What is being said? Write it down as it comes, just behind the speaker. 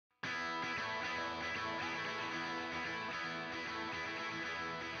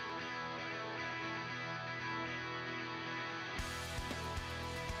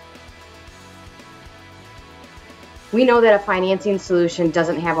We know that a financing solution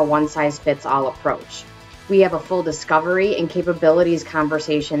doesn't have a one-size-fits-all approach. We have a full discovery and capabilities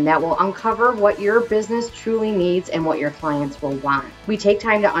conversation that will uncover what your business truly needs and what your clients will want. We take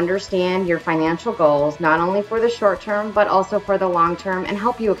time to understand your financial goals, not only for the short term, but also for the long term, and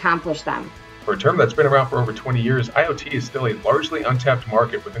help you accomplish them. For a term that's been around for over 20 years, IoT is still a largely untapped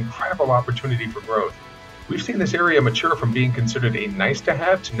market with incredible opportunity for growth. We've seen this area mature from being considered a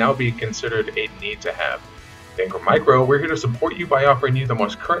nice-to-have to now being considered a need-to-have. At Ingram Micro, we're here to support you by offering you the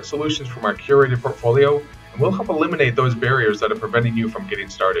most current solutions from our curated portfolio, and we'll help eliminate those barriers that are preventing you from getting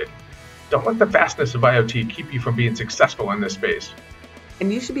started. Don't let the fastness of IoT keep you from being successful in this space.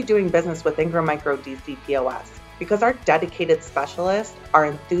 And you should be doing business with Ingram Micro DC POS because our dedicated specialists are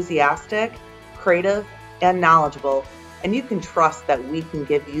enthusiastic, creative, and knowledgeable, and you can trust that we can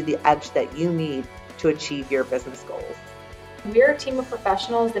give you the edge that you need to achieve your business goals. We're a team of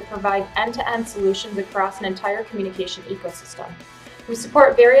professionals that provide end-to-end solutions across an entire communication ecosystem. We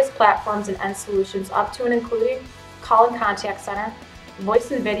support various platforms and end solutions up to and including call and contact center,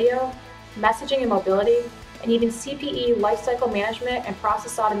 voice and video, messaging and mobility, and even CPE lifecycle management and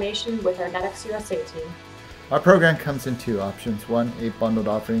process automation with our NetX USA team. Our program comes in two options. One, a bundled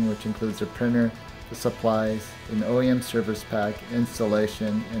offering, which includes a printer, the supplies, an OEM service pack,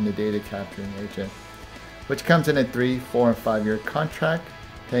 installation, and the data capturing agent, which comes in a 3, 4, and 5-year contract,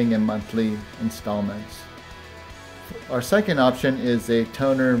 paying in monthly installments. Our second option is a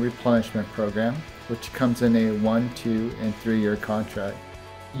toner replenishment program, which comes in a 1, 2, and 3-year contract.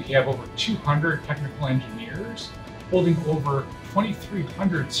 We have over 200 technical engineers holding over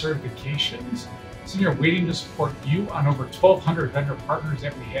 2,300 certifications, sitting here waiting to support you on over 1,200 vendor partners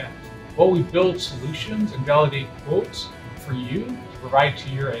that we have. While we build solutions and validate quotes for you to provide to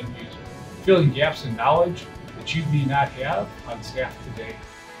your end user, filling gaps in knowledge that you may not have on staff today.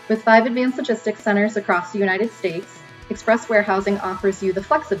 With 5 advanced logistics centers across the United States, Express Warehousing offers you the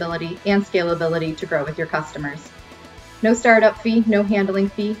flexibility and scalability to grow with your customers. No startup fee, no handling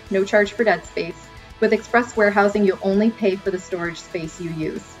fee, no charge for dead space. With Express Warehousing, you'll only pay for the storage space you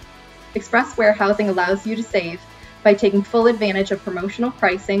use. Express Warehousing allows you to save by taking full advantage of promotional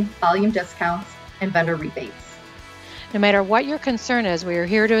pricing, volume discounts, and vendor rebates. No matter what your concern is, we are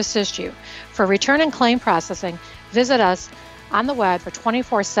here to assist you. For return and claim processing, visit us on the web for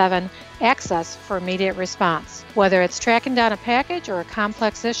 24/7 access for immediate response. Whether it's tracking down a package or a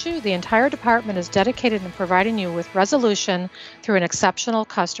complex issue, the entire department is dedicated in providing you with resolution through an exceptional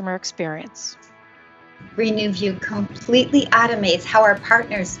customer experience. RenewView completely automates how our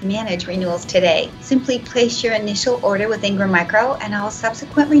partners manage renewals today. Simply place your initial order with Ingram Micro and all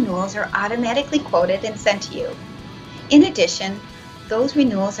subsequent renewals are automatically quoted and sent to you. In addition, those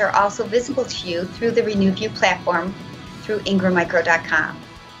renewals are also visible to you through the RenewView platform through ingrammicro.com.